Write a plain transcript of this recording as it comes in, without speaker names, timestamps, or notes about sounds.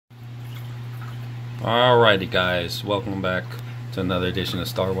Alrighty guys, welcome back to another edition of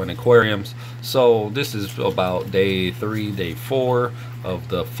Star One Aquariums. So this is about day 3, day 4 of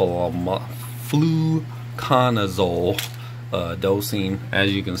the fluconazole dosing.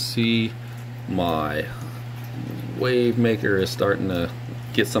 As you can see, my wave maker is starting to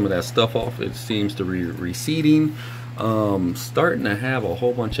get some of that stuff off. It seems to be receding. Starting to have a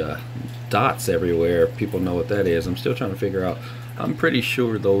whole bunch of dots everywhere. People know what that is. I'm still trying to figure out. I'm pretty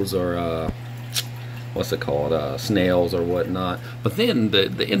sure those are what's it called, snails or whatnot. But then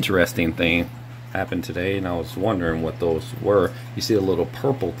the interesting thing happened today, and I was wondering what those were. You see the little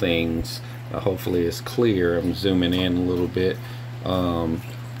purple things. Hopefully it's clear. I'm zooming in a little bit.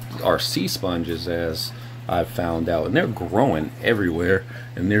 Are sea sponges, as I've found out, and they're growing everywhere.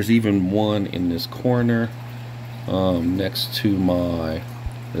 And there's even one in this corner next to my,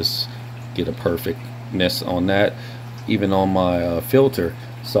 let's get a perfectness on that, even on my filter.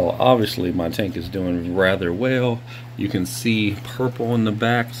 So obviously my tank is doing rather well. You can see purple in the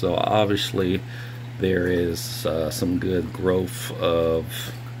back, so obviously there is some good growth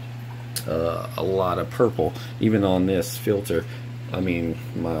of a lot of purple even on this filter. I mean,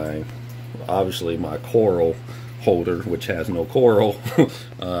 obviously my coral holder, which has no coral,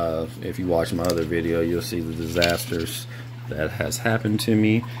 if you watch my other video, you'll see the disasters that has happened to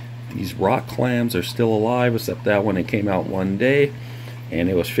me. These rock clams are still alive, except that one, it came out one day and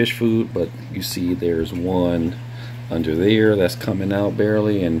it was fish food, but you see there's one under there that's coming out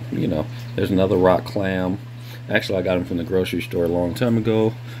barely, and you know, there's another rock clam. Actually, I got them from the grocery store a long time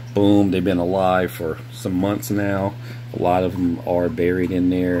ago. Boom, they've been alive for some months now. A lot of them are buried in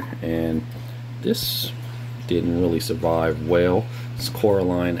there, and this didn't really survive well. It's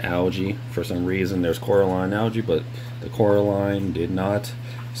coralline algae. For some reason there's coralline algae, but the coralline did not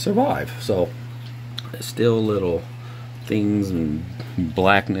survive. So there's still little things and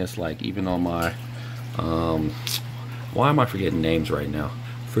blackness, like even on my why am I forgetting names right now?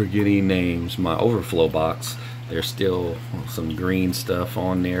 Forgetting names. My overflow box, there's still some green stuff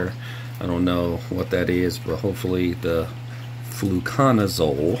on there. I don't know what that is, but hopefully the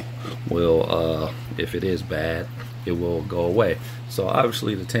fluconazole will, if it is bad, it will go away. So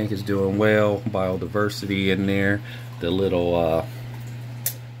obviously the tank is doing well. Biodiversity in there. The little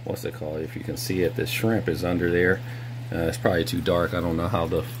what's it called? If you can see it, the shrimp is under there. It's probably too dark. I don't know how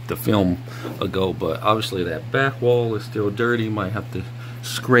the film will go, but obviously that back wall is still dirty. Might have to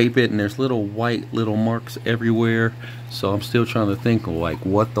scrape it, and there's little white little marks everywhere. So I'm still trying to think of like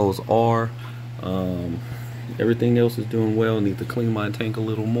what those are. Everything else is doing well. Need to clean my tank a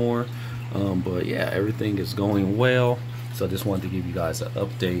little more, but yeah, everything is going well. So I just wanted to give you guys an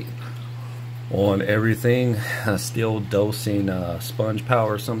update on everything. Still dosing sponge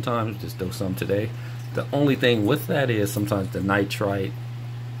power sometimes. Just dose some today. The only thing with that is sometimes the nitrite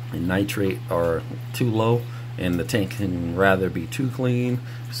and nitrate are too low, and the tank can rather be too clean.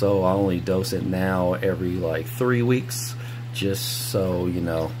 So I only dose it now every like 3 weeks, just so you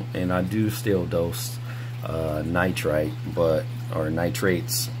know. And I do still dose nitrite, or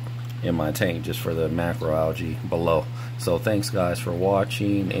nitrates in my tank, just for the macroalgae below. So thanks guys for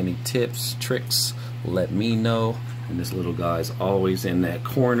watching. Any tips, tricks, let me know. And this little guy's always in that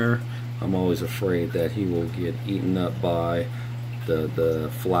corner. I'm always afraid that he will get eaten up by the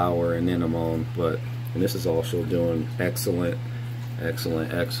flower and anemone, and this is also doing excellent.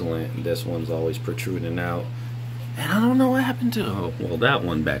 This one's always protruding out, and I don't know what happened to, oh, well, that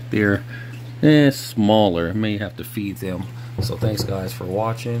one back there, it's smaller. May have to feed them. So thanks guys for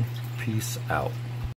watching. Peace out.